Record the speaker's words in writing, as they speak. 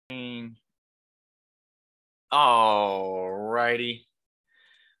All righty.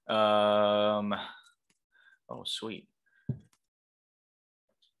 Oh, sweet.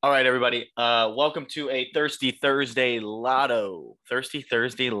 All right, everybody. Welcome to a Thirsty Thursday Lotto. Thirsty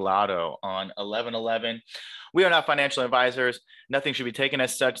Thursday Lotto on 11/11. We are not financial advisors. Nothing should be taken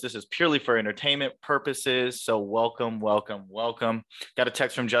as such. This is purely for entertainment purposes. So welcome, welcome, welcome. Got a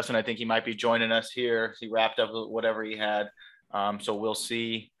text from Justin. I think he might be joining us here. He wrapped up whatever he had. So we'll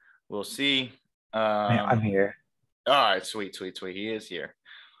see. We'll see. I'm here. All right, sweet. He is here.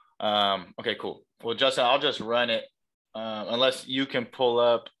 Okay, cool. Well, Justin, I'll just run it. Unless you can pull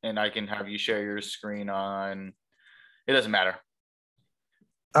up and I can have you share your screen on. It doesn't matter.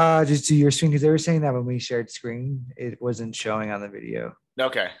 Just do your screen, because they were saying that when we shared screen, it wasn't showing on the video.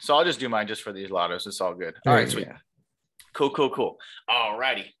 Okay, so I'll just do mine just for these lottos. It's all good. All right, sweet. Yeah. Cool. All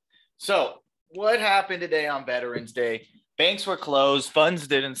righty. So what happened today on Veterans Day? Banks were closed. Funds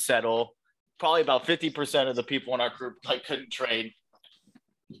didn't settle. Probably about 50% of the people in our group couldn't trade.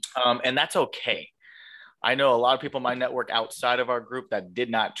 And that's okay. I know a lot of people in my network outside of our group that did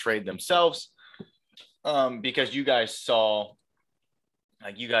not trade themselves because you guys saw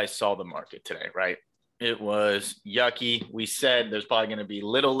the market today, right? It was yucky. We said there's probably going to be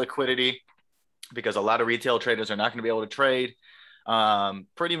little liquidity because a lot of retail traders are not going to be able to trade.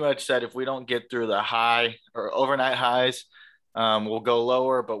 Pretty much said if we don't get through the high or overnight highs, we'll go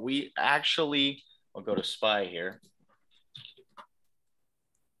lower. But we actually, I'll go to SPY here.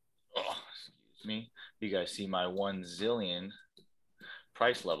 Oh, excuse me. You guys see my 1 zillion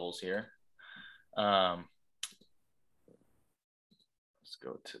price levels here. Let's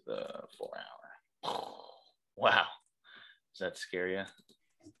go to the 4 hour. Wow. Does that scare you?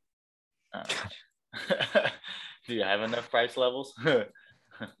 Do you have enough price levels?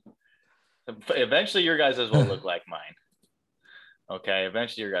 Eventually your guys' will look like mine. Okay,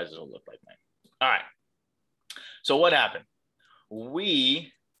 eventually your guys' will look like mine. All right. So what happened?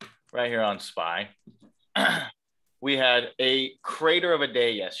 We, right here on SPY, we had a crater of a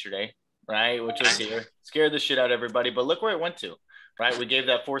day yesterday, right? Which was here. Scared the shit out of everybody. But look where it went to, right? We gave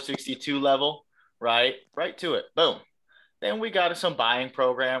that 462 level, right? Right to it. Boom. Then we got some buying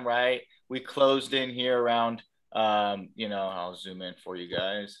program, right? We closed in here around, I'll zoom in for you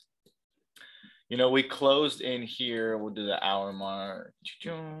guys. We closed in here. We'll do the hour mark.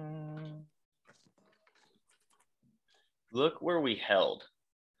 Look where we held.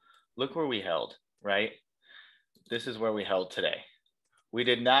 Look where we held, right? This is where we held today. We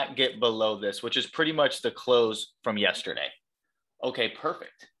did not get below this, which is pretty much the close from yesterday. Okay,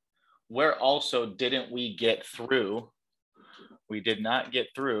 perfect. Where also didn't we get through? We did not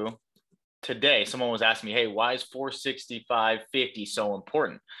get through today. Someone was asking me, hey, why is 465.50 so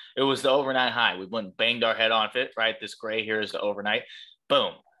important? It was the overnight high. We went and banged our head off it, right? This gray here is the overnight.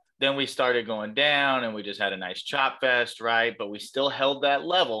 Boom. Then we started going down and we just had a nice chop fest, right? But we still held that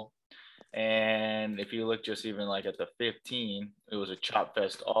level. And if you look just even like at the 15, it was a chop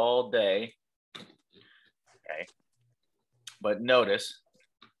fest all day. Okay. But notice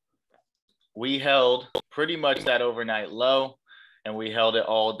we held pretty much that overnight low and we held it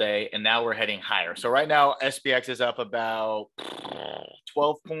all day. And now we're heading higher. So right now SPX is up about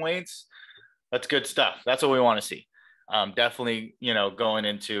 12 points. That's good stuff. That's what we want to see. Definitely, going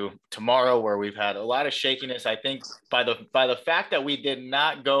into tomorrow where we've had a lot of shakiness. I think by the fact that we did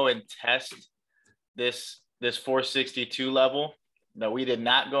not go and test this 462 level, that we did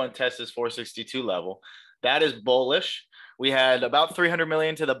not go and test this 462 level, that is bullish. We had about 300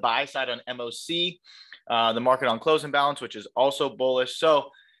 million to the buy side on MOC, the market on closing balance, which is also bullish.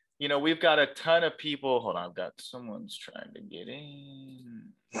 So, we've got a ton of people. Hold on, I've got someone's trying to get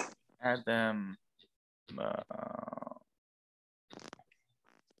in. Add them.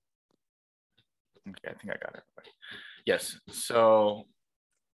 Okay, I think I got it. Yes. So,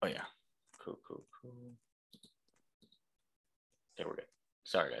 oh yeah. Cool. Okay, we're good.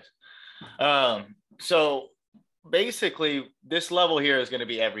 Sorry, guys. So basically, this level here is going to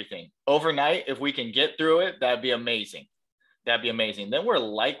be everything. Overnight, if we can get through it, that'd be amazing. Then we're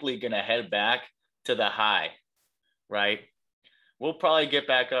likely going to head back to the high, right? We'll probably get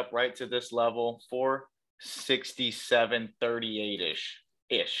back up right to this level,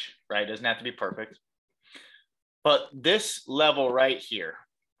 467.38-ish, right? Doesn't have to be perfect. But this level right here,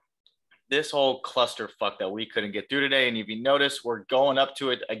 this whole clusterfuck that we couldn't get through today, and if you notice, we're going up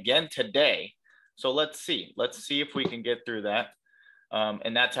to it again today. So let's see if we can get through that.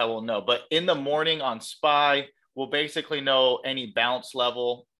 And that's how we'll know. But in the morning on SPY, we'll basically know any bounce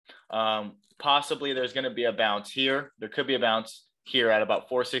level. Possibly there's going to be a bounce here. There could be a bounce here at about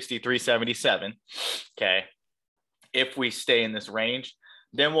 463.77. Okay. If we stay in this range,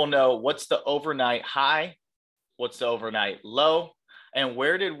 Then we'll know what's the overnight high, what's the overnight low, and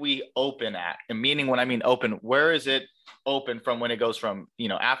where did we open at? And meaning when I mean open, where is it open from when it goes from,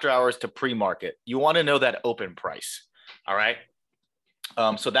 after hours to pre-market? You want to know that open price. All right.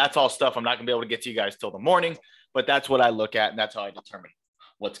 So that's all stuff I'm not going to be able to get to you guys till the morning, but that's what I look at, and that's how I determine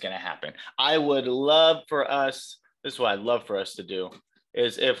what's going to happen. I would love for us, this is what I'd love for us to do,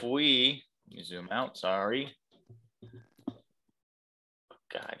 is if we, let me zoom out, sorry.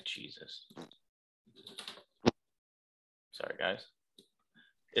 God, Jesus. Sorry, guys.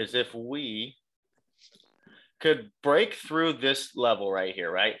 Is if we could break through this level right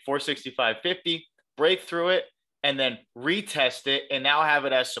here, right? 465.50, break through it, and then retest it and now have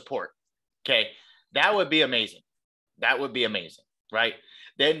it as support. Okay, that would be amazing. That would be amazing, right?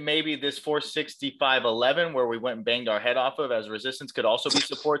 Then maybe this 465.11 where we went and banged our head off of as resistance could also be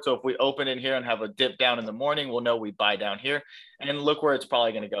support. So if we open in here and have a dip down in the morning, we'll know we buy down here. And look where it's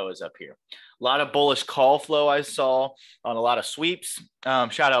probably going to go is up here. A lot of bullish call flow I saw on a lot of sweeps.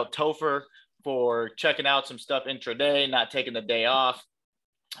 Shout out Topher for checking out some stuff intraday, not taking the day off.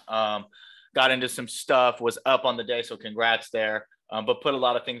 Got into some stuff, was up on the day, so congrats there. But put a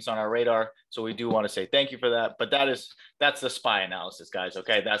lot of things on our radar, so we do want to say thank you for that. But that's the SPY analysis, guys.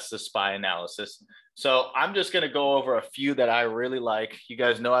 Okay, that's the SPY analysis. So I'm just gonna go over a few that I really like. You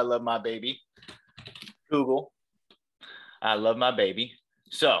guys know I love my baby, Google. I love my baby.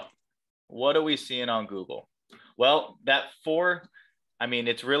 So what are we seeing on Google? Well,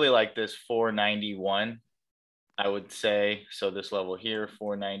 it's really like this 491. I would say, so this level here,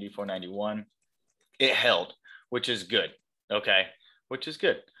 490, 491, it held, which is good, okay, which is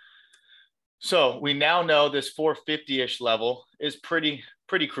good. So we now know this 450-ish level is pretty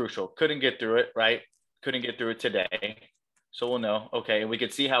crucial. Couldn't get through it, right? Couldn't get through it today. So we'll know, okay, and we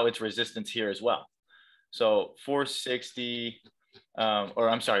could see how it's resistance here as well. So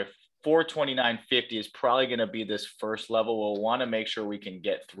 429.50 is probably gonna be this first level. We'll wanna make sure we can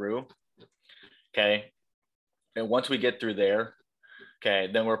get through, okay? And once we get through there, okay,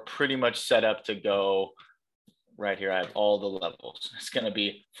 then we're pretty much set up to go right here. I have all the levels. It's going to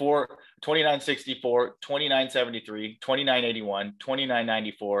be 29.64, 29.73, 29.81,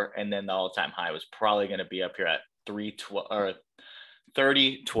 29.94, and then the all-time high was probably going to be up here at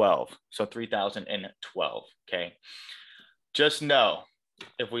 30.12. So 3,012. Okay. Just know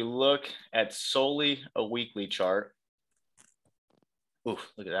if we look at solely a weekly chart,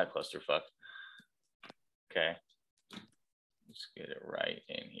 oof, look at that clusterfuck. Okay, let's get it right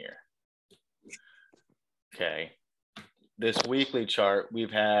in here. Okay, this weekly chart,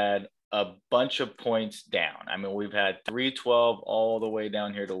 we've had a bunch of points down. I mean, we've had 312 all the way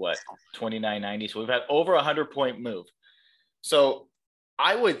down here to what? 29.90. So we've had over 100-point move. So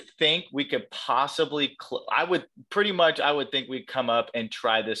I would think we could possibly, I would think we'd come up and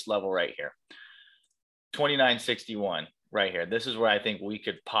try this level right here. 29.61 right here. This is where I think we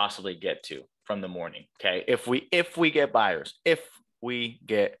could possibly get to from the morning. Okay. If we get buyers, have to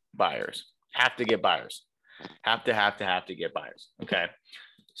get buyers, have to get buyers. Okay.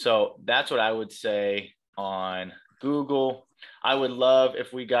 So that's what I would say on Google. I would love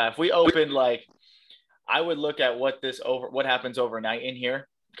if we opened, like, I would look at what happens overnight in here.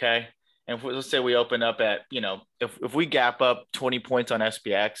 Okay. And let's say we open up at, if we gap up 20 points on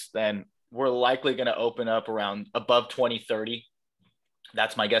SPX, then we're likely going to open up around above 2030.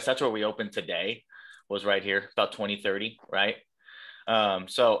 That's my guess. That's where we opened today, was right here, about 2030, right?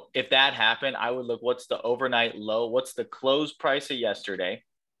 So if that happened, I would look, what's the overnight low? What's the close price of yesterday?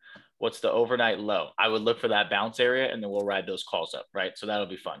 What's the overnight low? I would look for that bounce area, and then we'll ride those calls up, right? So that'll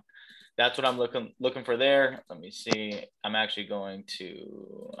be fun. That's what I'm looking for there. Let me see. I'm actually going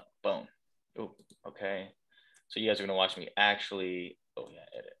to boom. Oh, okay. So you guys are going to watch me actually. Oh yeah,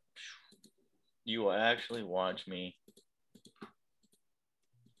 edit. You will actually watch me.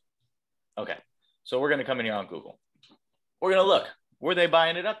 Okay, so we're going to come in here on Google. We're going to look. Were they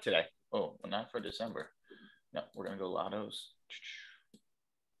buying it up today? Oh, well, not for December. No, we're going to go LOTTOS.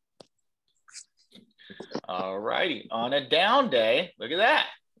 All righty. On a down day, look at that.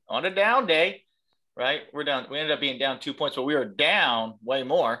 On a down day, right? We're down. We ended up being down 2 points, but we were down way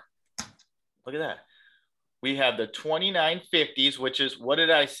more. Look at that. We have the 29.50s, which is, what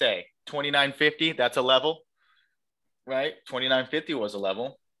did I say? 29.50, that's a level, right? 29.50 was a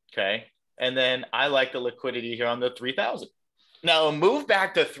level. Okay. And then I like the liquidity here on the 3,000. Now, a move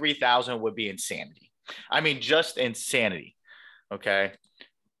back to 3,000 would be insanity. I mean, just insanity. Okay.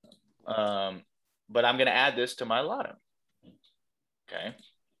 But I'm going to add this to my lotto. Okay.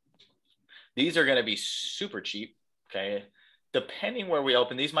 These are going to be super cheap. Okay. Depending where we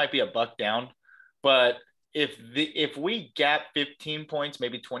open, these might be a buck down, but if we gap 15 points,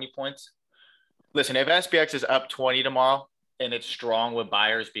 maybe 20 points. Listen, if SPX is up 20 tomorrow and it's strong with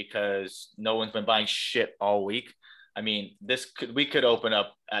buyers because no one's been buying shit all week, I mean, we could open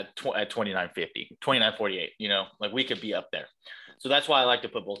up at 29.50, 29.48, you know, like we could be up there. So that's why I like to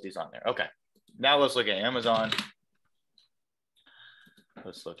put both these on there. Okay. Now let's look at Amazon.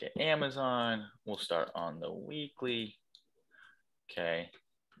 Let's look at Amazon. We'll start on the weekly. Okay.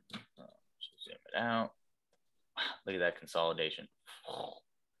 Zoom it out. Look at that consolidation. All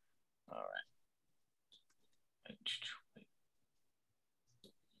right.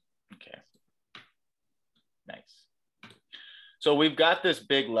 Okay. Nice. So we've got this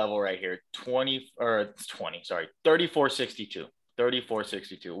big level right here, 34.62.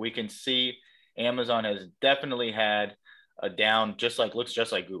 34.62. We can see Amazon has definitely had a down, looks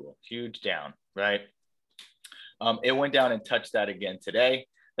just like Google, huge down, right? It went down and touched that again today.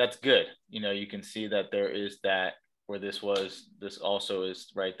 That's good. You know, you can see that there is that where this also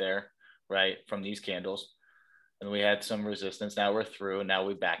is right there, right, from these candles. And we had some resistance. Now we're through. Now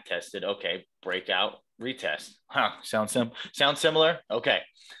we back tested. Okay, breakout, retest. Huh, sounds similar? Okay.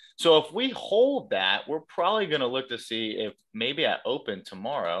 So if we hold that, we're probably going to look to see if maybe at open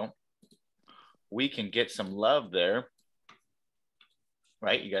tomorrow, we can get some love there,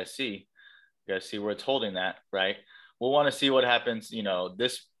 right? You guys see where it's holding that, right? We'll want to see what happens. You know,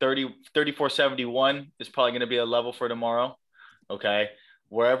 this 34.71 is probably going to be a level for tomorrow. Okay.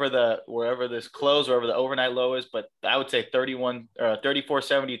 Wherever this close, wherever the overnight low is, but I would say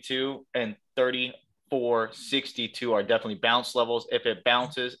 34.72 and 34.62 are definitely bounce levels. If it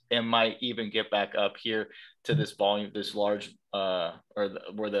bounces, it might even get back up here to this volume, this large,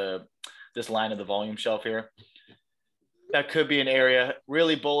 this line of the volume shelf here. That could be an area.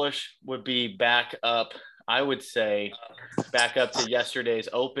 Really bullish would be back up. I would say back up to yesterday's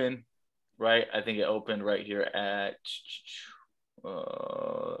open, right? I think it opened right here at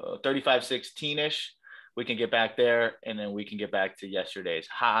 35.16-ish. We can get back there, and then we can get back to yesterday's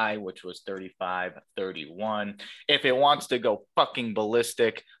high, which was 35.31. If it wants to go fucking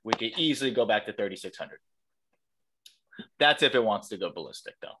ballistic, we could easily go back to 3600. That's if it wants to go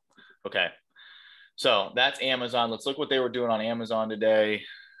ballistic, though. Okay. So that's Amazon. Let's look what they were doing on Amazon today.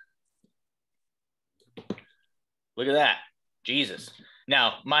 Look at that. Jesus.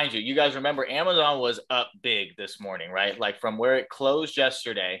 Now, mind you, you guys remember Amazon was up big this morning, right? Like from where it closed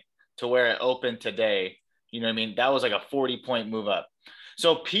yesterday to where it opened today, you know what I mean? That was like a 40-point move up.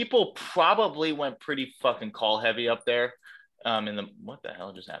 So people probably went pretty fucking call heavy up there. What the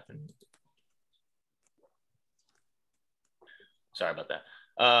hell just happened? Sorry about that.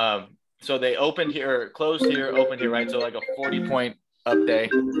 So they opened here, closed here, opened here, right? So like a 40-point up day.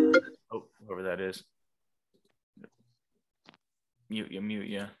 Oh, whoever that is. Mute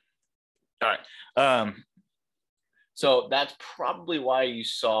you. All right. So that's probably why you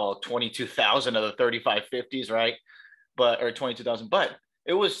saw 22,000 of the 35.50s, right? Or 22,000, but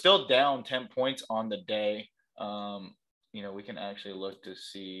it was still down 10 points on the day. You know, we can actually look to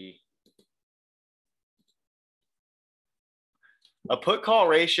see. A put call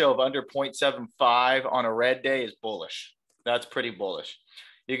ratio of under 0.75 on a red day is bullish. That's pretty bullish.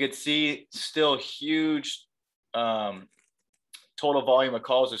 You could see still huge total volume of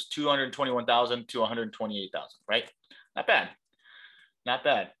calls is 221,000 to 128,000, right? Not bad. Not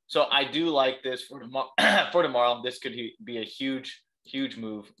bad. So I do like this for tomorrow. For tomorrow, this could be a huge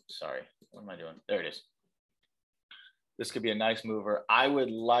move. Sorry, what am I doing? There it is. This could be a nice mover. I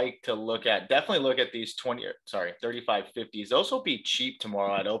would like to definitely look at these 35.50s. Those will be cheap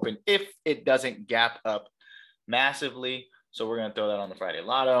tomorrow at open if it doesn't gap up massively. So we're going to throw that on the Friday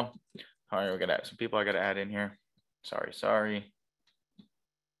Lotto. All right, we're going to add some people I got to add in here. Sorry.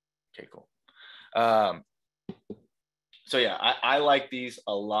 Okay, cool. So yeah, I like these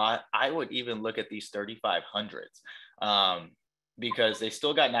a lot. I would even look at these 3500s because they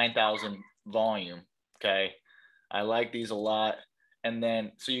still got 9,000 volume. Okay. I like these a lot. And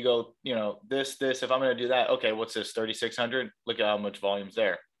then, so you go, you know, this, if I'm going to do that, okay, what's this, 3,600? Look at how much volume's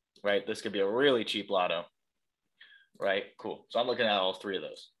there, right? This could be a really cheap lotto, right? Cool. So I'm looking at all three of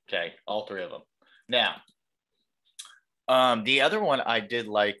those. Okay. All three of them. Now, the other one I did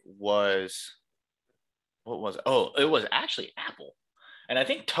like was, what was it? Oh, it was actually Apple. And I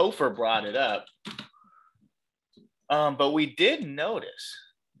think Topher brought it up. But we did notice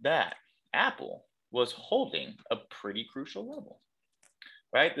that Apple was holding a pretty crucial level,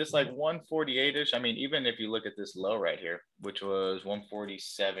 right? This like 148-ish. I mean, even if you look at this low right here, which was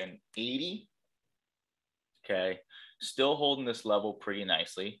 147.80, okay, still holding this level pretty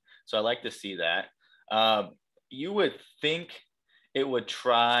nicely. So I like to see that. You would think it would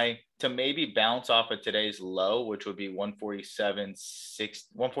try to maybe bounce off of today's low, which would be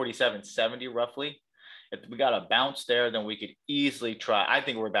 147.70 roughly. If we got a bounce there, then we could easily try. I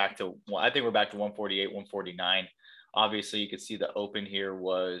think we're back to 148, 149. Obviously, you could see the open here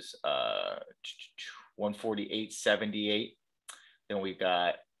was 148.78. Then we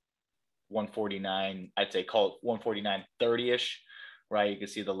got 149. I'd say call it 149.30-ish, right? You can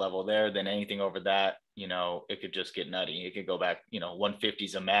see the level there. Then anything over that, it could just get nutty. It could go back, 150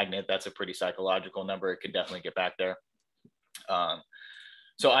 is a magnet. That's a pretty psychological number. It could definitely get back there.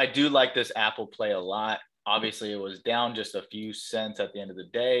 So I do like this Apple play a lot. Obviously, it was down just a few cents at the end of the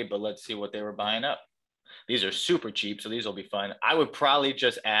day, but let's see what they were buying up. These are super cheap, so these will be fun. I would probably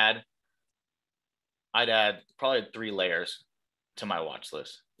just I'd add probably 3 layers to my watch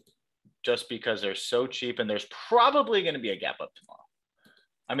list just because they're so cheap, and there's probably going to be a gap up tomorrow.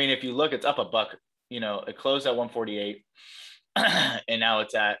 I mean, if you look, it's up a buck. It closed at 148 and now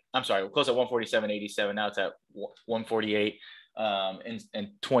it's at, it closed at 147.87. Now it's at 148 and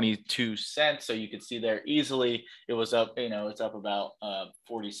 22 cents. So you could see there easily it was up, it's up about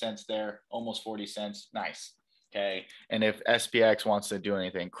 40 cents there, almost 40 cents. Nice. Okay. And if SPX wants to do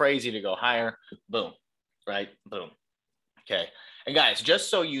anything crazy to go higher, boom, right? Boom. Okay. And guys, just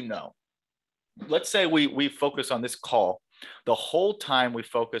so you know, let's say we focus on this call. The whole time we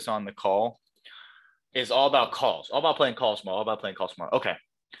focus on the call is all about calls, all about playing calls tomorrow, all about playing calls tomorrow. Okay.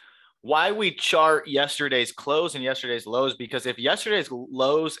 Why we chart yesterday's close and yesterday's lows, because if yesterday's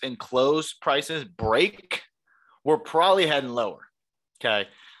lows and close prices break, we're probably heading lower. Okay.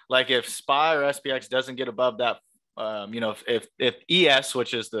 Like if SPY or SPX doesn't get above that, if ES,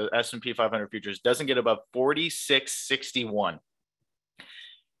 which is the S&P 500 futures, doesn't get above 46.61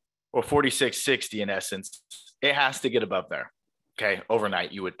 or 46.60 in essence, it has to get above there. Okay.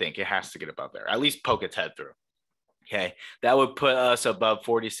 Overnight, you would think it has to get above there, at least poke its head through. Okay. That would put us above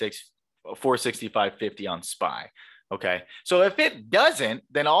 465.50 on SPY. Okay. So if it doesn't,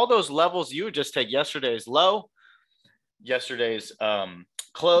 then all those levels, you would just take yesterday's low, yesterday's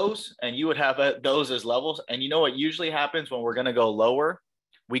close, and you would have those as levels. And you know what usually happens when we're going to go lower?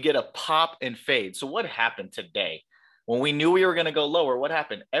 We get a pop and fade. So what happened today? When we knew we were going to go lower, what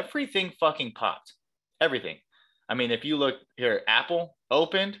happened? Everything fucking popped. Everything. I mean, if you look here, Apple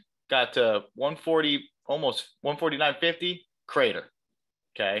opened, got to 140, almost 149.50, crater.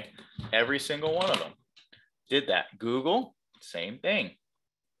 Okay. Every single one of them did that. Google, same thing.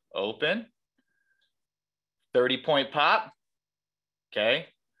 Open, 30-point pop. Okay.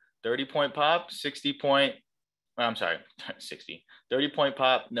 30-point pop, 60 30-point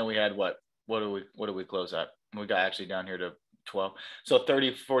pop. And then we had what do we close at? We got actually down here to 12. So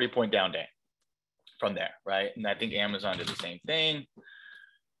 30, 40-point down day from there, right? And I think Amazon did the same thing.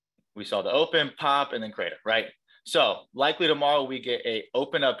 We saw the open, pop, and then crater, right? So likely tomorrow we get a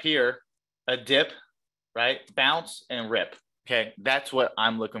open up here, a dip, right? Bounce and rip. Okay. That's what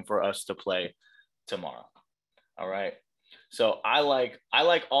I'm looking for us to play tomorrow. All right. So I like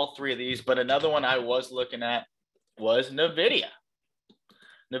all 3 of these, but another one I was looking at was NVIDIA.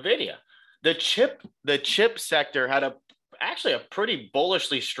 The chip sector had actually a pretty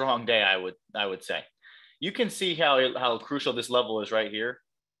bullishly strong day, I would say. You can see how crucial this level is right here.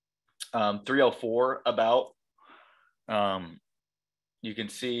 304 about. You can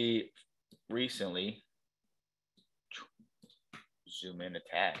see recently, zoom in a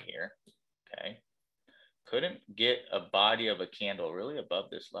tad here. Okay. Couldn't get a body of a candle really above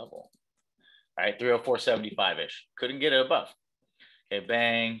this level. All right. 304.75-ish. Couldn't get it above. Okay.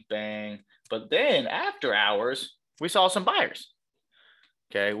 Bang, bang. But then after hours, we saw some buyers.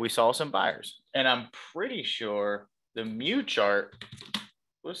 Okay. We saw some buyers. And I'm pretty sure the Mu chart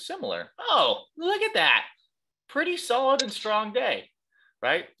was similar. Oh, look at that. Pretty solid and strong day,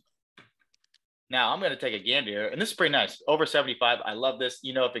 right? Now I'm going to take a gander here, and this is pretty nice. Over 75. I love this.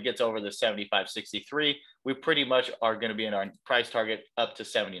 If it gets over the 75.63, we pretty much are going to be in our price target up to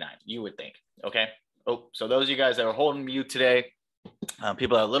 79, you would think. Okay. Oh, so those of you guys that are holding Mu today,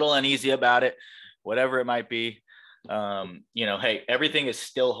 people are a little uneasy about it, whatever it might be. Hey, everything is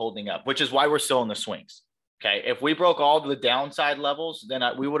still holding up, which is why we're still in the swings. Okay. If we broke all the downside levels, then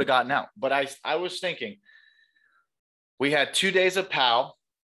we would have gotten out. But I was thinking, we had 2 days of POW,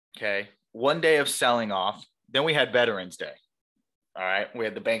 okay, 1 day of selling off. Then we had Veterans Day. All right. We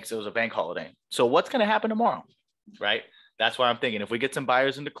had the banks. It was a bank holiday. So what's going to happen tomorrow? Right. That's why I'm thinking if we get some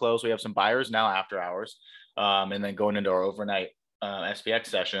buyers into close, we have some buyers now after hours. And then going into our overnight SPX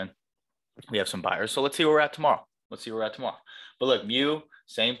session, we have some buyers. So let's see where we're at tomorrow. But look, Mu,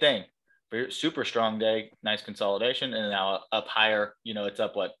 same thing. super strong day, nice consolidation, and now up higher. It's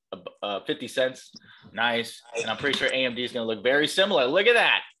up 50 cents, nice. And I'm pretty sure AMD is going to look very similar. Look at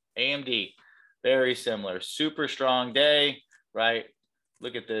that, AMD, very similar, super strong day, right?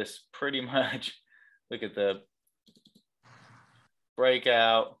 Look at this, pretty much. Look at the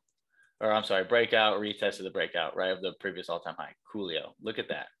breakout, retest of the breakout, right, of the previous all-time high. Coolio, look at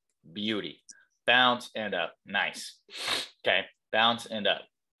that, beauty, bounce and up, nice. Okay, bounce and up.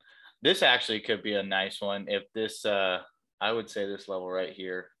 This actually could be a nice one if this, I would say this level right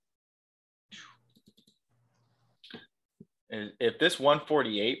here, if this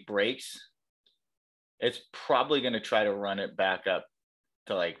 148 breaks, it's probably going to try to run it back up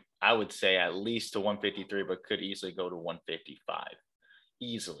to, like, I would say at least to 153, but could easily go to 155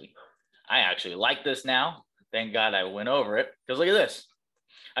 easily. I actually like this now. Thank God I went over it, because look at this.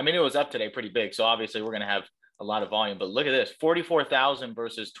 I mean, it was up today pretty big, so obviously we're going to have a lot of volume, but look at this, 44,000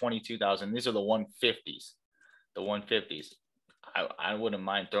 versus 22,000. These are the 150s, the 150s. I wouldn't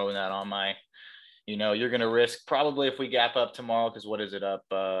mind throwing that on my, you're going to risk probably if we gap up tomorrow, because what is it up?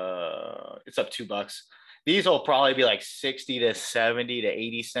 It's up $2. These will probably be like 60 to 70 to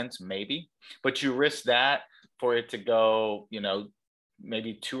 80 cents maybe, but you risk that for it to go,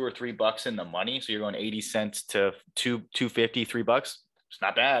 maybe $2 or $3 in the money. So you're going 80 cents to $2.50, $3. It's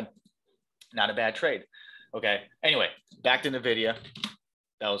not bad. Not a bad trade. Okay. Anyway, back to NVIDIA.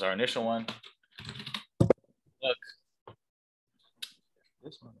 That was our initial one. Look.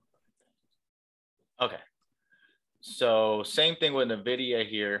 This one. Okay. So same thing with NVIDIA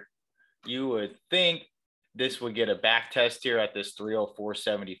here. You would think this would get a back test here at this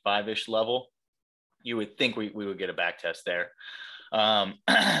 304.75-ish level. You would think we would get a back test there,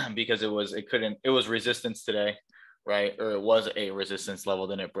 because it was resistance today, right? Or it was a resistance level,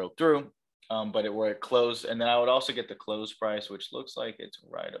 then it broke through. But where it closed, and then I would also get the close price, which looks like it's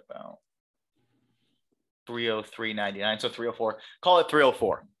right about 303.99. So 304, call it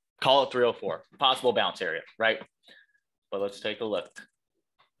 304. Call it 304. Possible bounce area, right? But let's take a look.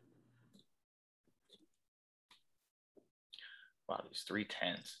 Wow, these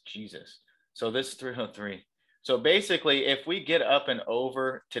 310s, Jesus. So this 303. So basically, if we get up and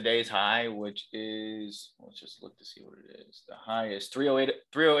over today's high, which is, let's just look to see what it is. The high is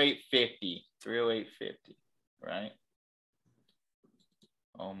 308.50, 308.50, right?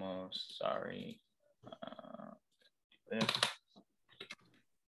 Almost, sorry.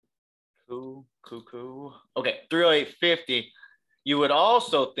 Cuckoo. Okay, 308.50. You would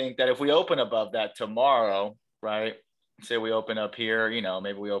also think that if we open above that tomorrow, right? Say we open up here,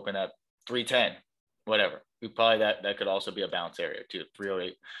 maybe we open at 310, whatever. We probably that could also be a bounce area too,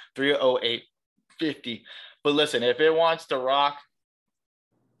 308.50. But listen, if it wants to rock,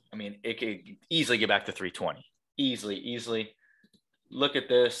 I mean, it could easily get back to 320. Easily. Look at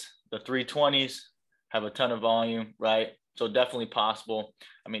this. The 320s have a ton of volume, right? So definitely possible.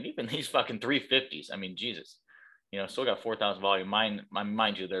 I mean, even these fucking 350s. I mean, Jesus, still got 4,000 volume.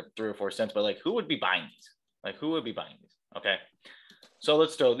 Mind you, they're 3 or 4 cents, but like, who would be buying these? Okay. So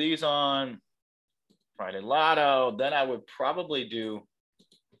let's throw these on. Friday Lotto. Then I would probably do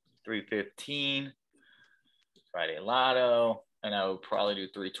 315. Friday Lotto. And I would probably do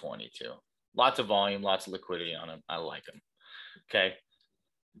 322. Lots of volume, lots of liquidity on them. I like them. Okay.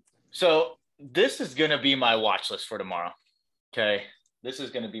 So this is going to be my watch list for tomorrow. Okay. This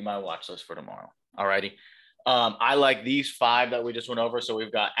is going to be my watch list for tomorrow. All righty. I like these 5 that we just went over. So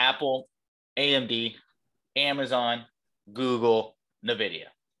we've got Apple, AMD, Amazon, Google, NVIDIA.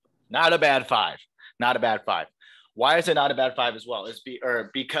 Not a bad 5. Not a bad 5. Why is it not a bad 5 as well? It's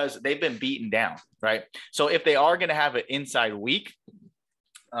because they've been beaten down, right? So if they are going to have an inside week,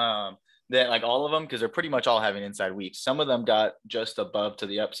 then like all of them, because they're pretty much all having inside weeks. Some of them got just above to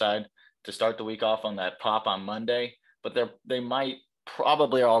the upside to start the week off on that pop on Monday, but they might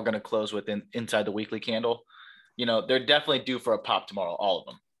probably are all going to close within inside the weekly candle. They're definitely due for a pop tomorrow. All of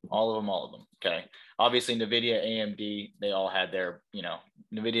them. Okay. Obviously, NVIDIA, AMD, they all had their,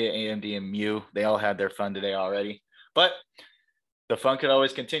 NVIDIA, AMD, and Mu, they all had their fun today already. But the fun could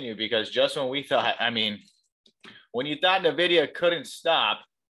always continue, because just when we thought, when you thought NVIDIA couldn't stop,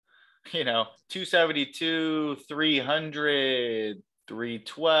 272, 300,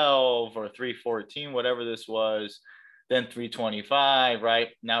 312, or 314, whatever this was, then 325, right?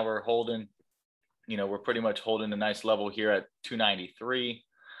 Now we're holding, we're pretty much holding a nice level here at 293.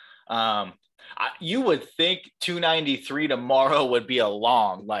 You would think 293 tomorrow would be a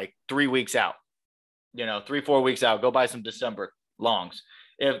long, like 3 weeks out, 3-4 weeks out. Go buy some December longs,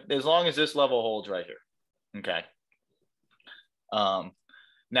 as long as this level holds right here. Okay.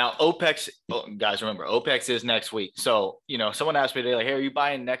 Now, OPEX, guys, remember, OPEX is next week. So, someone asked me today, like, hey, are you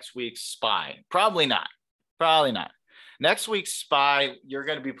buying next week's SPY? Probably not. Probably not. Next week's SPY, you're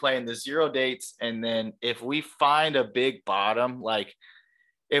going to be playing the 0 dates. And then if we find a big bottom, like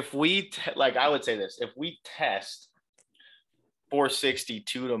if we, I would say this, if we test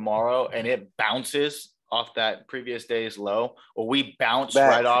 462 tomorrow and it bounces off that previous day's low, or we bounce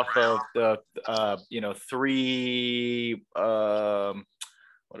right off of the, three,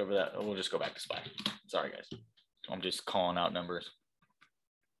 whatever that, we'll just go back to SPY. Sorry, guys. I'm just calling out numbers.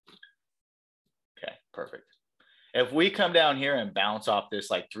 Okay, perfect. If we come down here and bounce off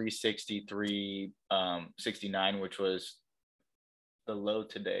this like 363, 69, which was the low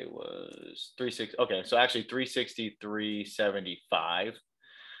today was 36. Okay, so actually 363.75.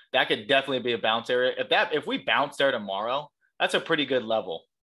 That could definitely be a bounce area. If we bounce there tomorrow, that's a pretty good level.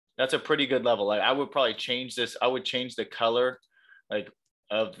 That's a pretty good level. Like I would probably change this. I would change the color like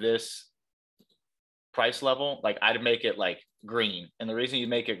of this price level. Like I'd make it like green. And the reason you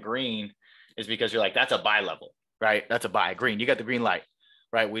make it green is because you're like, that's a buy level, right? That's a buy. Green. You got the green light,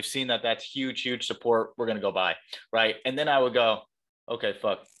 right? We've seen that that's huge, huge support. We're going to go buy, right? And then I would go, okay,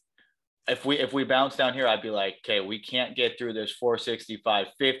 fuck. If we bounce down here, I'd be like, okay, we can't get through this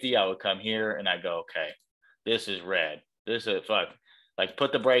 465.50. I would come here and I go, okay, this is red. This is fuck. Like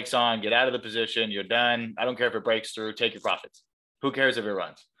put the brakes on, get out of the position. You're done. I don't care if it breaks through. Take your profits. Who cares if it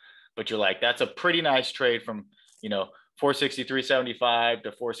runs? But you're like, that's a pretty nice trade from 463.75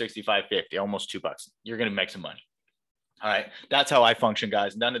 to 465.50, almost $2. You're gonna make some money. All right, that's how I function,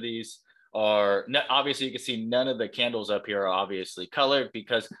 guys. None of these are obviously, you can see none of the candles up here are obviously colored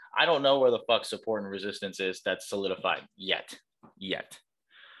because I don't know where the fuck support and resistance is that's solidified yet.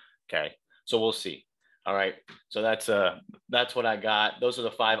 Okay, so we'll see. All right, so that's what I got. Those are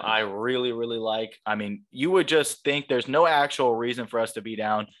the 5 I really, really like. I mean, you would just think there's no actual reason for us to be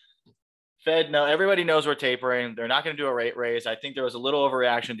down. Fed, no, everybody knows we're tapering. They're not going to do a rate raise. I think there was a little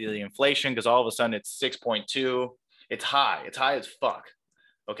overreaction to the inflation because all of a sudden it's 6.2. It's high. It's high as fuck.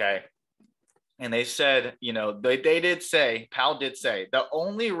 Okay. And they said, they did say, Powell did say, the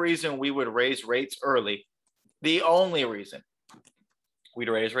only reason we would raise rates early, the only reason we'd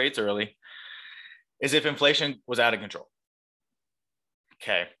raise rates early is if inflation was out of control.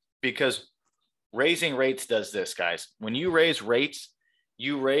 Okay. Because raising rates does this, guys. When you raise rates,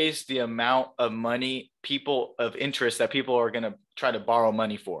 you raise the amount of money of interest that people are going to try to borrow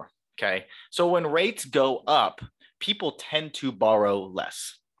money for. Okay. So when rates go up, people tend to borrow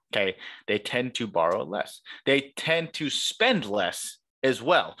less. Okay. They tend to borrow less. They tend to spend less as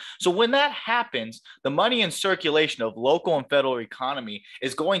well. So when that happens, the money in circulation of local and federal economy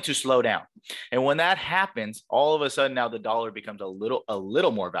is going to slow down. And when that happens, all of a sudden now the dollar becomes a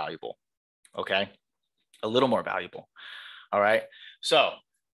little more valuable. Okay. A little more valuable. All right. So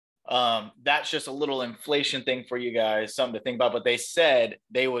that's just a little inflation thing for you guys, something to think about. But they said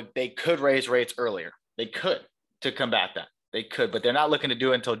they could raise rates earlier. They could to combat that. They could, but they're not looking to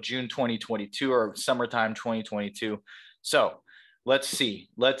do it until June 2022 or summertime 2022. So let's see.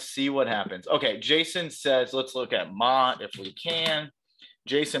 Let's see what happens. Okay, Jason says, let's look at MOT if we can.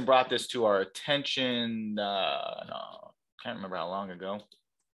 Jason brought this to our attention. No, can't remember how long ago.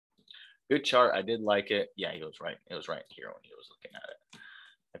 Good chart. I did like it. Yeah, he was right. It was right here when he was looking at it.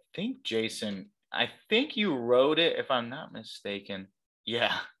 I think Jason, you wrote it if I'm not mistaken.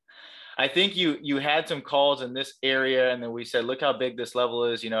 Yeah. I think you had some calls in this area, and then we said, look how big this level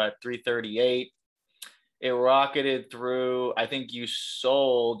is, at 338. It rocketed through. I think you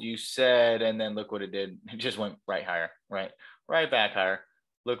sold, you said, and then look what it did. It just went right higher, right back higher.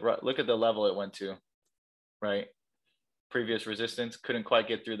 Look at the level it went to, right? Previous resistance, couldn't quite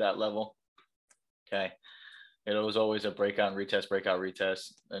get through that level. Okay. It was always a breakout and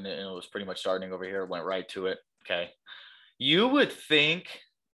retest, and it was pretty much starting over here. It went right to it. Okay. You would think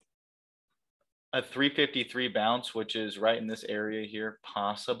a 353 bounce, which is right in this area here,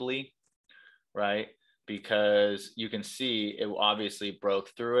 possibly, right? Because you can see it obviously broke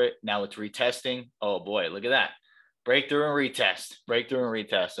through it. Now it's retesting. Oh boy, look at that. Breakthrough and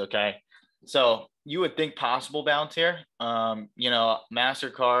retest. Okay. So you would think possible bounce here.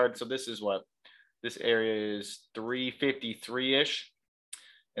 MasterCard. So this is what this area is, 353-ish.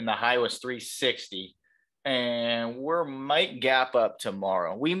 And the high was 360. And we might gap up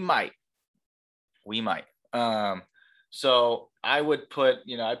tomorrow. We might. So I would put,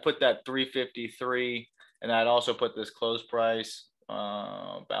 I'd put that 353, and I'd also put this close price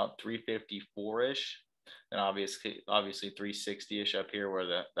about 354-ish, and obviously 360-ish up here where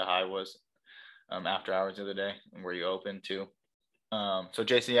the high was after hours of the day and where you open to. So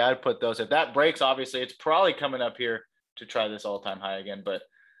Jason, yeah, I'd put those. If that breaks, obviously it's probably coming up here to try this all-time high again, but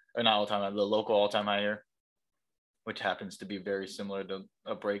or not all-time high, the local all-time high here, which happens to be very similar to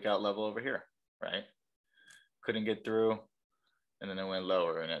a breakout level over here, right? Couldn't get through, and then it went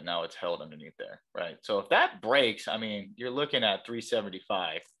lower, and now it's held underneath there, right? So if that breaks, I mean, you're looking at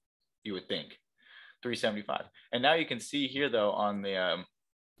 375, you would think, 375. And now you can see here, though, on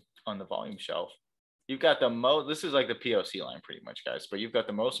the volume shelf, you've got the most, this is like the POC line pretty much, guys, but you've got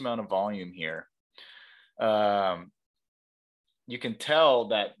the most amount of volume here. You can tell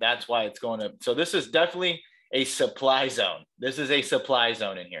that that's why it's going to, so this is definitely a supply zone. This is a supply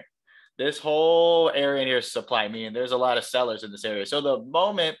zone in here. This whole area in here is supply, meaning there's a lot of sellers in this area. So the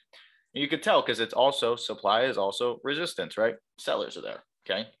moment, you can tell, because it's also, supply is also resistance, right? Sellers are there,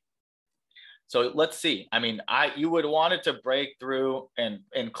 okay? So let's see. I mean, you would want it to break through and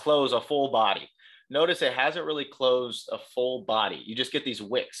close a full body. Notice it hasn't really closed a full body. You just get these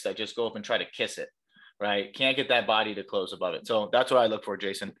wicks that just go up and try to kiss it, right? Can't get that body to close above it. So that's what I look for,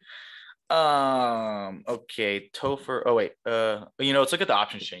 Jason. Okay, Topher. Oh wait, let's look at the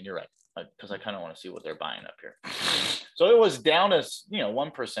options chain. You're right, because I kind of want to see what they're buying up here. So it was down as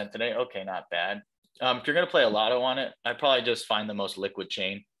 1% today. Okay, not bad. If you're gonna play a lotto on it, I'd probably just find the most liquid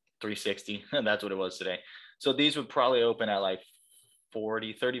chain, 360. That's what it was today. So these would probably open at like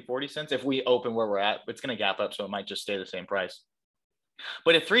 40 cents. If we open where we're at, it's gonna gap up, so it might just stay the same price.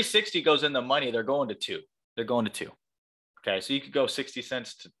 But if 360 goes in the money, they're going to 2. They're going to 2. Okay, so you could go 60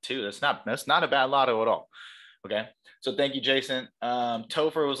 cents to 2. That's not a bad lotto at all. Okay, so thank you, Jason.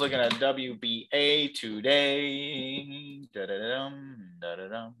 Topher was looking at WBA today.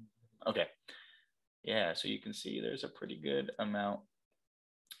 Okay, yeah, so you can see there's a pretty good amount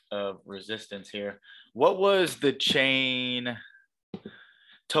of resistance here. What was the chain,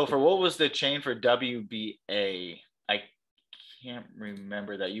 Topher? What was the chain for WBA? I can't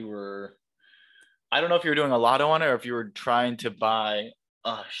remember that you were. I don't know if you were doing a lotto on it or if you were trying to buy,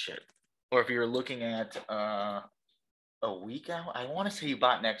 or if you were looking at a week out. I want to say you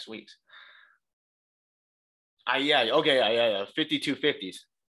bought next week's. Yeah, 5250s.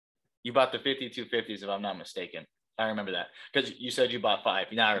 You bought the 5250s, if I'm not mistaken. I remember that because you said you bought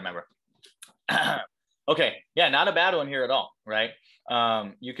 5. Now I remember. Okay, yeah, not a bad one here at all, right?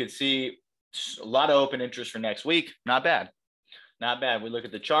 You could see a lot of open interest for next week. Not bad. Not bad. We look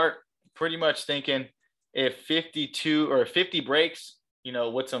at the chart, pretty much thinking if 52 or 50 breaks,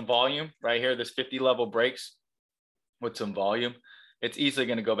 with some volume right here, this 50 level breaks with some volume, it's easily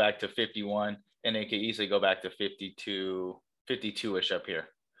going to go back to 51, and it could easily go back to 52-ish up here,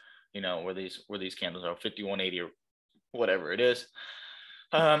 where these candles are, 5180 or whatever it is.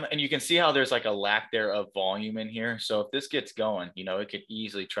 And you can see how there's like a lack there of volume in here. So if this gets going, it could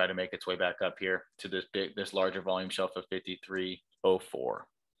easily try to make its way back up here to this larger volume shelf of 5304.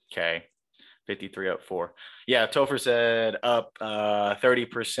 Okay, 5304. Yeah, Topher said up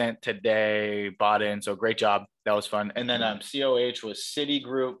 30% today, bought in. So great job. That was fun. And then COH was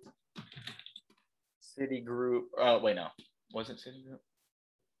Citigroup. Wait, no, was it Citigroup?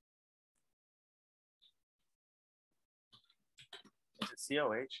 Is it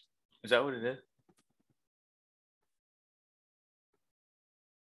COH? Is that what it is?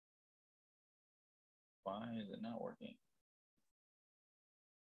 Why is it not working?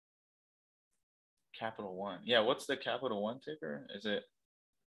 Capital One. Yeah, what's the Capital One ticker? Is it?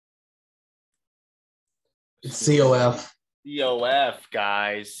 It's COF. COF,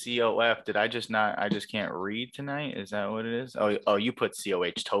 guys. COF. Did I just not? I just can't read tonight. Is that what it is? Oh, you put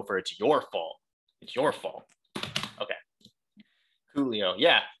COH, Topher. It's your fault. It's your fault. Okay. Julio.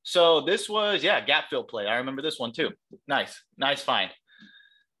 Yeah. So this was, gap fill play. I remember this one too. Nice find.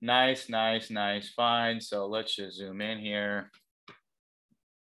 Nice find. So let's just zoom in here.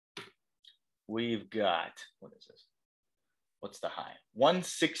 We've got, what is this? What's the high?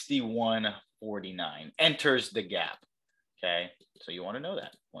 161.49 enters the gap. Okay. So you want to know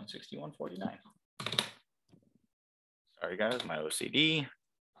that. 161.49. Sorry, guys, my OCD.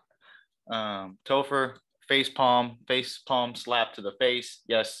 Topher, face palm slap to the face.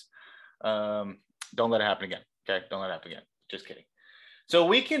 Yes. Don't let it happen again. Okay. Don't let it happen again. Just kidding. So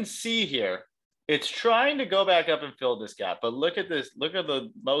we can see here, it's trying to go back up and fill this gap, but look at this. Look at the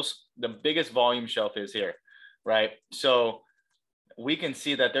biggest volume shelf is here, right? So we can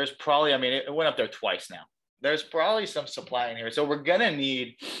see that there's probably, it went up there twice now. There's probably some supply in here. So we're gonna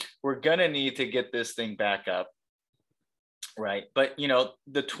need to get this thing back up, right? But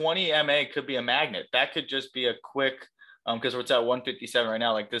the 20 MA could be a magnet. That could just be a quick, because it's at 157 right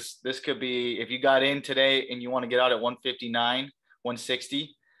now. Like this could be, if you got in today and you want to get out at 159,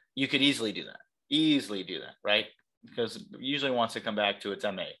 160, you could easily do that, right? Because it usually wants to come back to its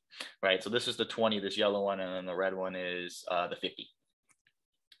MA, right? So this is the 20, this yellow one, and then the red one is the 50.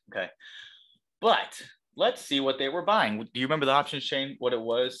 Okay. But let's see what they were buying. Do you remember the options chain, what it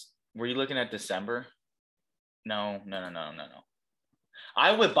was? Were you looking at December? No.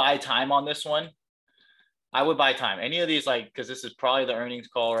 I would buy time on this one. I would buy time. Any of these, like, because this is probably the earnings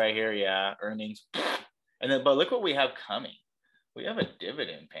call right here. Yeah, earnings. And then, but look what we have coming. We have a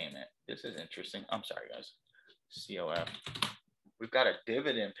dividend payment. This is interesting. I'm sorry, guys. COF. We've got a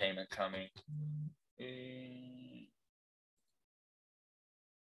dividend payment coming.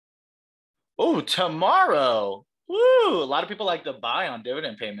 Oh, tomorrow. Woo! A lot of people like to buy on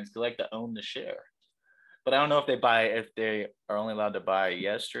dividend payments. They like to own the share. But I don't know if they are only allowed to buy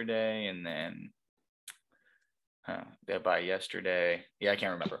yesterday and then they buy yesterday. Yeah, I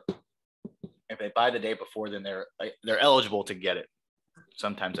can't remember. If they buy the day before, then they're eligible to get it.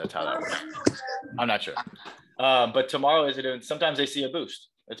 Sometimes that's how that works. I'm not sure. But tomorrow sometimes they see a boost.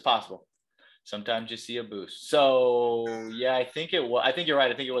 It's possible. Sometimes you see a boost. So yeah, I think you're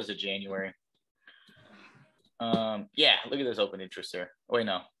right. I think it was a January. Yeah, look at this open interest here. Oh, wait,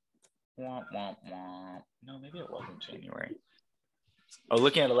 no. Womp, womp, womp. No, maybe it wasn't January. Oh,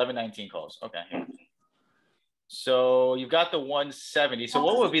 looking at 1119 calls. Okay. So you've got the 170. So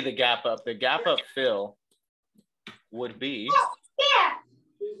what would be the gap up? The gap up fill would be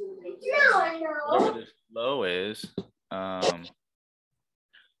whatever this low is.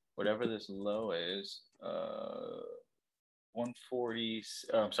 Whatever this low is, 140.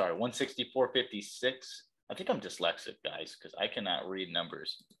 I'm sorry, 164.56. I think I'm dyslexic, guys, because I cannot read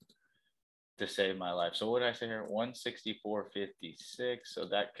numbers to save my life. So what did I say here? 164.56. So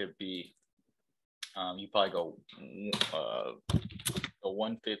that could be, you probably go a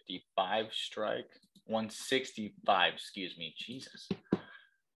 155 strike. 165, excuse me. Jesus.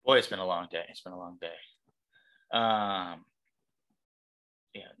 Boy, it's been a long day. It's been a long day.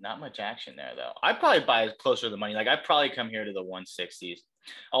 Yeah, not much action there, though. I'd probably buy closer to the money. Like, I'd probably come here to the 160s.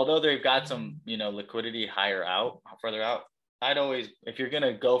 Although they've got some, liquidity further out. I'd always, if you're going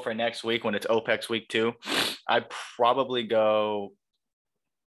to go for next week when it's OPEX week 2, I'd probably go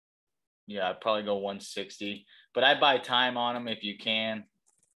 160. But I'd buy time on them if you can.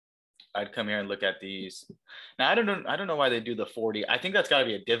 I'd come here and look at these. Now, I don't know why they do the 40. I think that's got to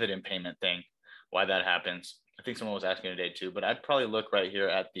be a dividend payment thing, why that happens. I think someone was asking today too, but I'd probably look right here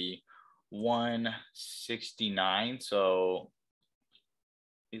at the 169. So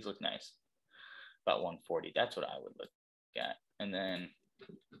these look nice. About 140. That's what I would look at. And then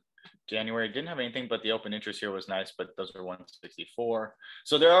January didn't have anything, but the open interest here was nice, but those are 164.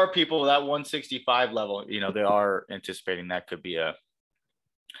 So there are people that 165 level, they are anticipating that could be a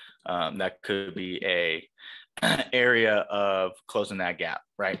area of closing that gap,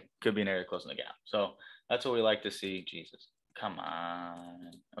 right? Could be an area closing the gap. So that's what we like to see. Jesus, come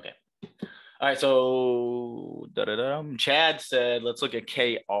on. Okay. All right. So Chad said, let's look at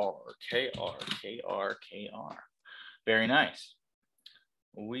KR. Very nice.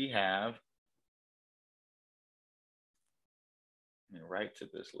 We have right to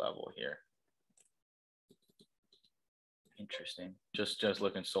this level here. Interesting. Just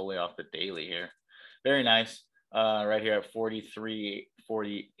looking solely off the daily here. Very nice. Right here at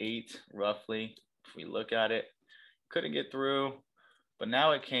 43.48 roughly. If we look at it, couldn't get through, but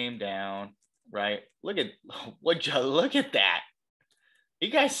now it came down, right? Look at that. You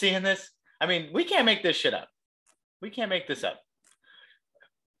guys seeing this? I mean, we can't make this shit up. We can't make this up.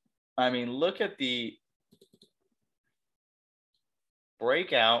 I mean, look at the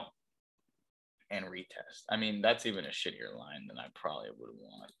breakout and retest. I mean, that's even a shittier line than I probably would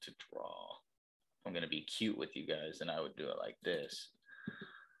want to draw. I'm going to be cute with you guys, and I would do it like this.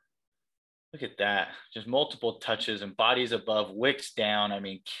 Look at that. Just multiple touches and bodies above, wicks down. I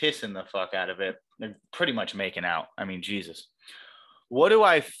mean, kissing the fuck out of it. They're pretty much making out. I mean, Jesus. What do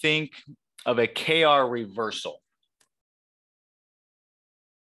I think of a KR reversal?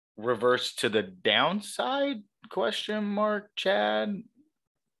 Reverse to the downside? Question mark, Chad?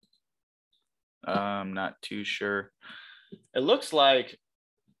 I'm not too sure. It looks like,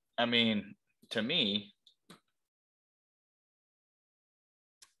 I mean, to me,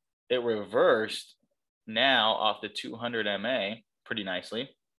 it reversed now off the 200 MA pretty nicely,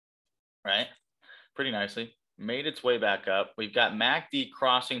 right? Pretty nicely. Made its way back up. We've got MACD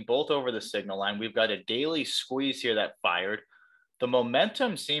crossing both over the signal line. We've got a daily squeeze here that fired. The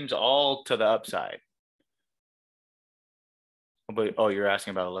momentum seems all to the upside. But, oh, you're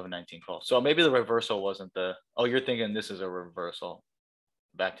asking about 1119 call. So maybe the reversal wasn't the, oh, you're thinking this is a reversal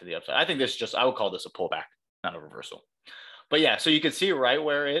back to the upside. I think this just, I would call this a pullback, not a reversal. But yeah, so you can see right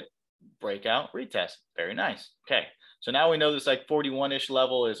where it breakout retest. Very nice. Okay. So now we know this like 41-ish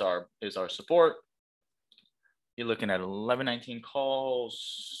level is our support. You're looking at 1119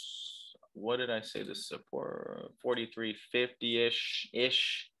 calls. What did I say? The support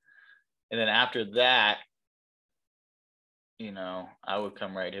 4350-ish. And then after that, you know, I would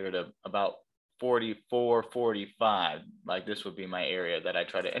come right here to about 44, 45. Like this would be my area that I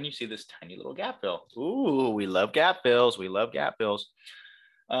try to, and you see this tiny little gap fill. Ooh, we love gap fills. We love gap fills.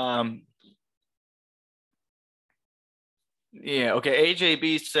 Yeah, okay.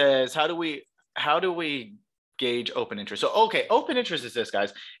 AJB says, how do we gauge open interest? So, okay, open interest is this,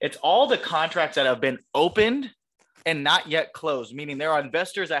 guys. It's all the contracts that have been opened and not yet closed, meaning there are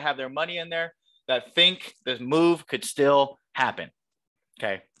investors that have their money in there that think the move could still happen.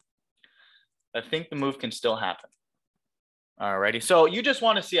 Okay. I think the move can still happen. Alrighty. So you just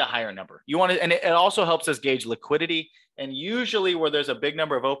want to see a higher number. You want to, and it also helps us gauge liquidity. And usually where there's a big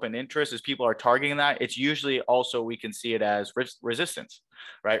number of open interest, as people are targeting that, it's usually also, we can see it as resistance,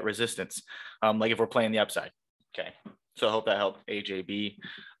 right? Resistance. Like if we're playing the upside. Okay. So I hope that helped AJB.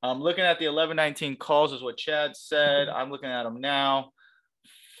 Looking at the 1119 calls is what Chad said. I'm looking at them now.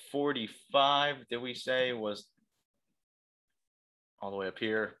 45, did we say, was all the way up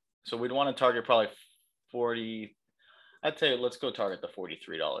here. So we'd want to target probably 40. I'd say let's go target the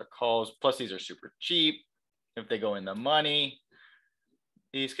 $43 calls. Plus these are super cheap. If they go in the money,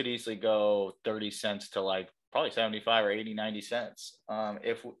 these could easily go 30 cents to like probably 75 or 80, 90 cents.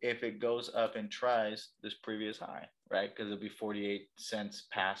 If it goes up and tries this previous high, right? Because it'll be 48 cents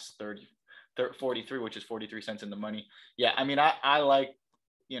past 43, which is 43 cents in the money. Yeah, I mean, I like,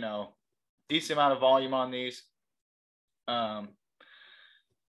 you know, decent amount of volume on these.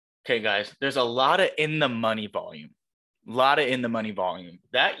 Okay, guys, there's a lot of in the money volume.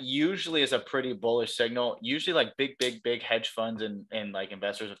 That usually is a pretty bullish signal. Usually like big hedge funds and like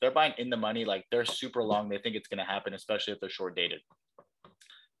investors, if they're buying in the money, like they're super long, they think it's going to happen, especially if they're short dated.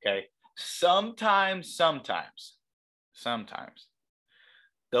 Okay. Sometimes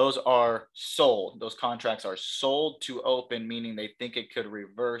those are sold. Those contracts are sold to open, meaning they think it could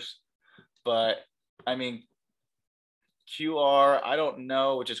reverse. But I mean, QR, I don't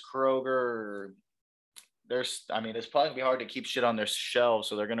know, which is Kroger. It's probably gonna be hard to keep shit on their shelves,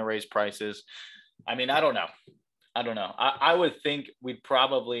 so they're gonna raise prices. I mean, I don't know. I would think we'd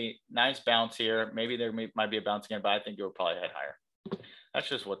probably, nice bounce here. Maybe there might be a bounce again, but I think it would probably head higher. That's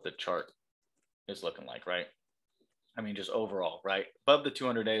just what the chart is looking like, right? I mean, just overall, right? Above the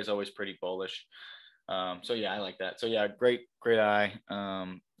 200-day is always pretty bullish. So yeah, I like that. So yeah, great eye.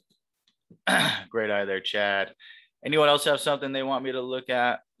 Great eye there, Chad. Anyone else have something they want me to look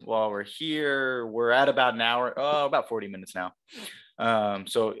at while we're here? We're at about an hour, about 40 minutes now.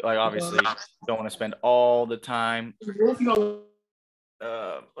 So like obviously don't want to spend all the time.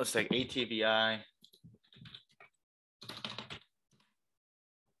 Let's take ATVI.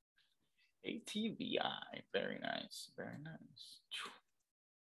 ATVI, very nice.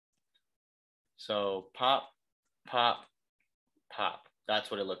 So pop. That's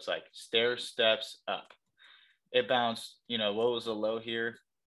what it looks like. Stair steps up. It bounced, you know, what was the low here?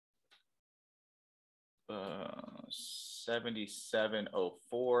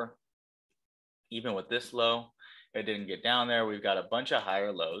 77.04. Even with this low, it didn't get down there. We've got a bunch of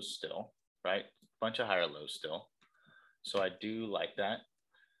higher lows still, right? So I do like that.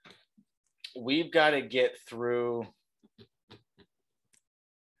 We've got to get through.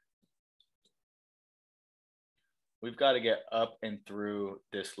 We've got to get up and through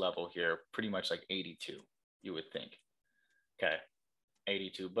this level here, pretty much like 82, you would think. Okay,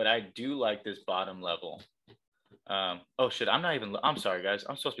 82. But I do like this bottom level. Oh shit, I'm sorry guys.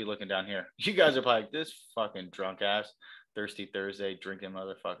 I'm supposed to be looking down here. You guys are probably like, this fucking drunk ass, thirsty Thursday, drinking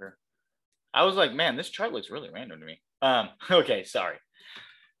motherfucker. I was like, man, this chart looks really random to me. Okay, sorry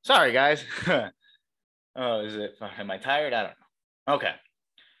guys. Oh, am I tired? I don't know. Okay,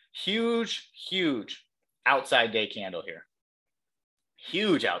 huge outside day candle here.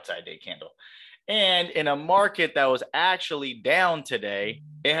 Huge outside day candle. And in a market that was actually down today,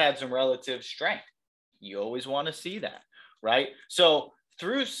 it had some relative strength. You always want to see that, right? So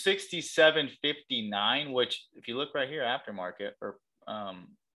through 67.59, which if you look right here, aftermarket or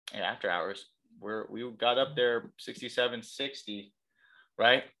after hours, we got up there 67.60,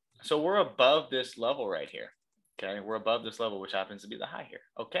 right? So we're above this level right here. Okay, we're above this level, which happens to be the high here.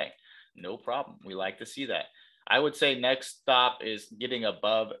 Okay, no problem. We like to see that. I would say next stop is getting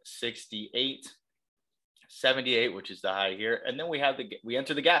above 68.78, which is the high here, and then we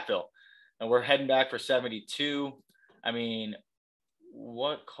enter the gap fill, and we're heading back for 72. I mean,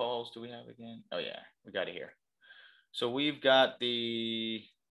 what calls do we have again? Oh yeah, we got it here. So we've got the.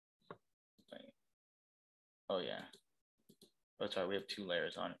 Oh yeah, that's right. We have two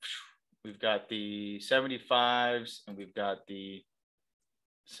layers on it. We've got the 75s and we've got the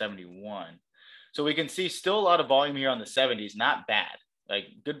 71. So we can see still a lot of volume here on the 70s. Not bad. Like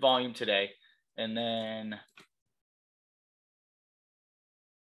good volume today. And then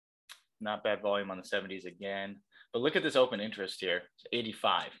not bad volume on the 70s again. But look at this open interest here. It's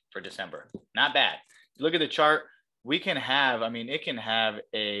 85 for December. Not bad. Look at the chart. We can have, I mean, it can have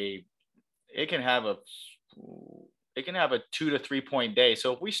a 2 to 3 point day.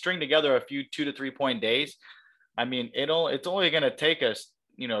 So if we string together a few 2 to 3 point days, I mean, it's only going to take us,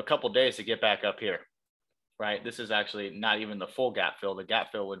 a couple days to get back up here, right? This is actually not even the full gap fill. The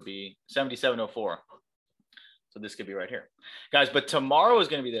gap fill would be 77.04. So this could be right here, guys. But tomorrow is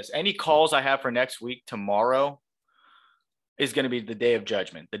going to be this. Any calls I have for next week, tomorrow is going to be the day of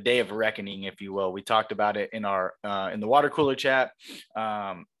judgment, the day of reckoning, if you will. We talked about it in our in the water cooler chat.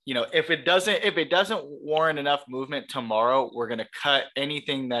 If it doesn't warrant enough movement tomorrow, we're going to cut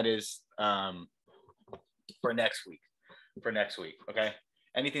anything that is for next week. Okay.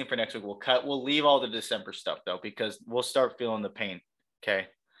 Anything for next week we'll cut. We'll leave all the December stuff though, because we'll start feeling the pain. Okay.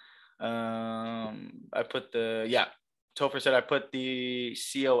 Topher said I put the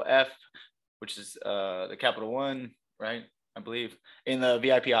COF, which is the Capital One, right? I believe in the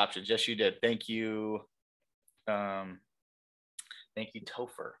VIP options. Yes, you did. Thank you. Thank you,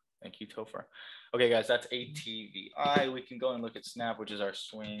 Topher. Okay, guys, that's ATVI. We can go and look at Snap, which is our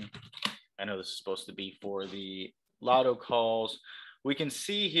swing. I know this is supposed to be for the lotto calls. We can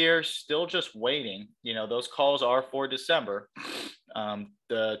see here, still just waiting. Those calls are for December.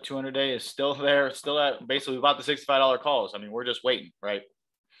 The 200-day is still there, still at basically about the $65 calls. I mean, we're just waiting, right?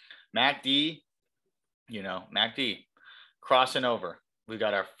 MACD, MACD crossing over. We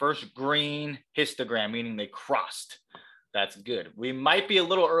got our first green histogram, meaning they crossed. That's good. We might be a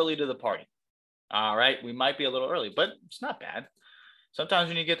little early to the party. All right. We might be a little early, but it's not bad. Sometimes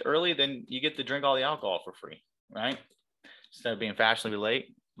when you get early, then you get to drink all the alcohol for free, right? Instead of being fashionably late,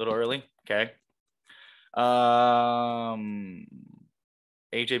 a little early. Okay.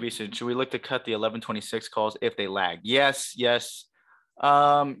 AJB said, should we look to cut the 1126 calls if they lag? Yes.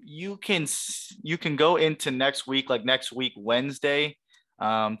 You can go into next week, like next week, Wednesday,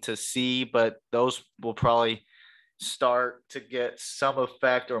 to see, but those will probably start to get some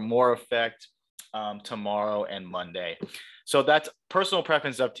effect or more effect tomorrow and Monday. So that's personal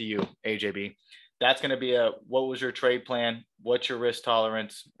preference, up to you, AJB. That's going to be what was your trade plan? What's your risk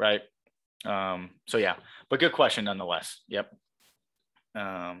tolerance, right? So yeah, but good question nonetheless. Yep.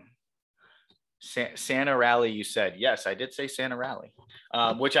 Santa Rally, you said. Yes, I did say Santa Rally,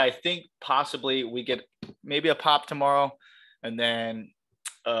 which I think possibly we get maybe a pop tomorrow. And then,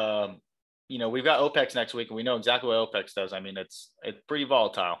 we've got OPEX next week and we know exactly what OPEX does. I mean, it's pretty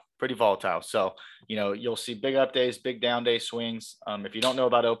volatile. So, you'll see big up days, big down day swings. If you don't know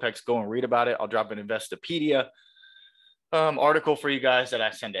about OPEX, go and read about it. I'll drop an Investopedia article for you guys that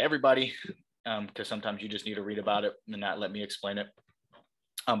I send to everybody, because sometimes you just need to read about it and not let me explain it.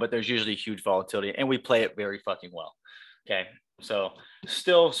 But there's usually huge volatility and we play it very fucking well. Okay. So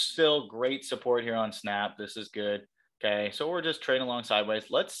still great support here on Snap. This is good. Okay. So we're just trading along sideways.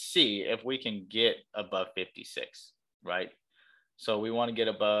 Let's see if we can get above 56, right? So we want to get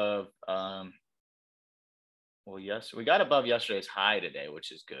above, yes, we got above yesterday's high today,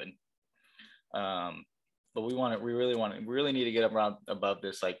 which is good. But we really need to get around above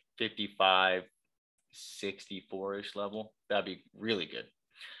this like 55, 64-ish level. That'd be really good.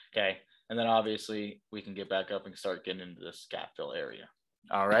 Okay. And then obviously we can get back up and start getting into this gap fill area.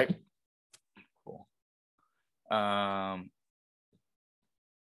 All right. Cool. All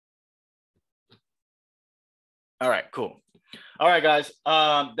right, cool. All right, guys.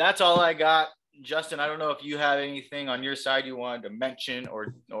 That's all I got. Justin, I don't know if you have anything on your side you wanted to mention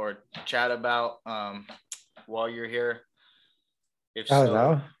or chat about while you're here. If so,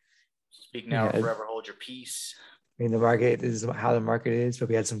 no. Speak now or forever hold your peace. I mean, the market is how the market is, but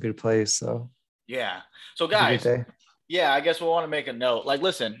we had some good plays. So yeah. So guys, yeah, I guess we'll want to make a note. Like,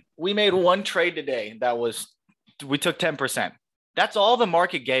 listen, we made one trade today we took 10%. That's all the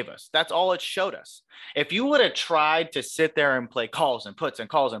market gave us. That's all it showed us. If you would have tried to sit there and play calls and puts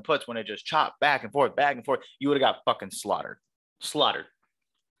when it just chopped back and forth, you would have got fucking slaughtered.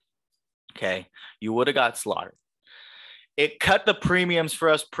 Okay. You would have got slaughtered. It cut the premiums for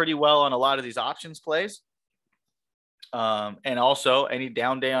us pretty well on a lot of these options plays. And also any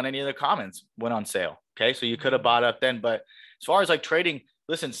down day on any of the comments went on sale. Okay. So you could have bought up then, but as far as like trading,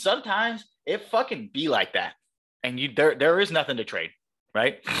 listen, sometimes it fucking be like that. And there is nothing to trade,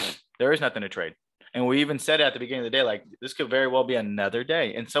 right? There is nothing to trade. And we even said at the beginning of the day, like this could very well be another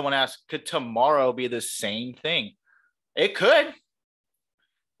day. And someone asked, could tomorrow be the same thing? It could.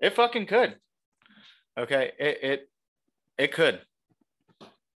 It fucking could. Okay. It could.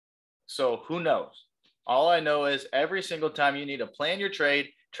 So who knows? All I know is every single time you need to plan your trade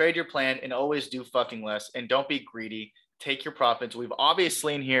your plan, and always do fucking less. And don't be greedy. Take your profits. We've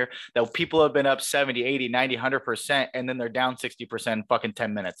obviously in here that people have been up 70, 80, 90, 100%, and then they're down 60% in fucking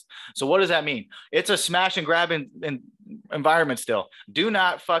 10 minutes. So what does that mean? It's a smash and grab environment still. Do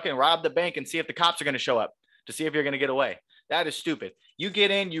not fucking rob the bank and see if the cops are going to show up to see if you're going to get away. That is stupid. You get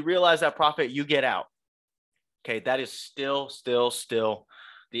in, you realize that profit, you get out. Okay, that is still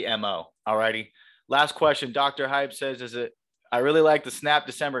the MO. All righty. Last question. Dr. Hype says, I really like the snap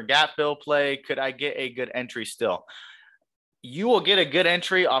December gap fill play. Could I get a good entry still? You will get a good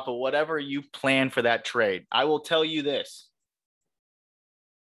entry off of whatever you plan for that trade. I will tell you this.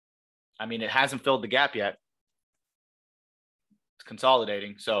 I mean, it hasn't filled the gap yet. It's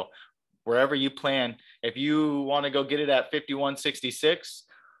consolidating. So wherever you plan, if you want to go get it at 51.66,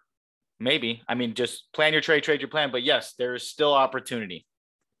 maybe. I mean, just plan your trade your plan. But yes, there's still opportunity.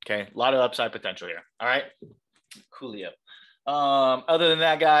 Okay. A lot of upside potential here. All right. Coolio. Other than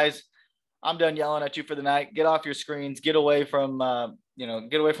that, guys, I'm done yelling at you for the night. Get off your screens. Get away from,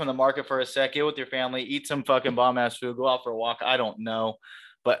 get away from the market for a sec. Get with your family. Eat some fucking bomb-ass food. Go out for a walk. I don't know.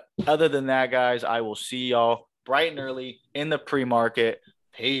 But other than that, guys, I will see y'all bright and early in the pre-market.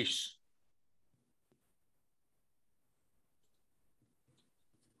 Peace.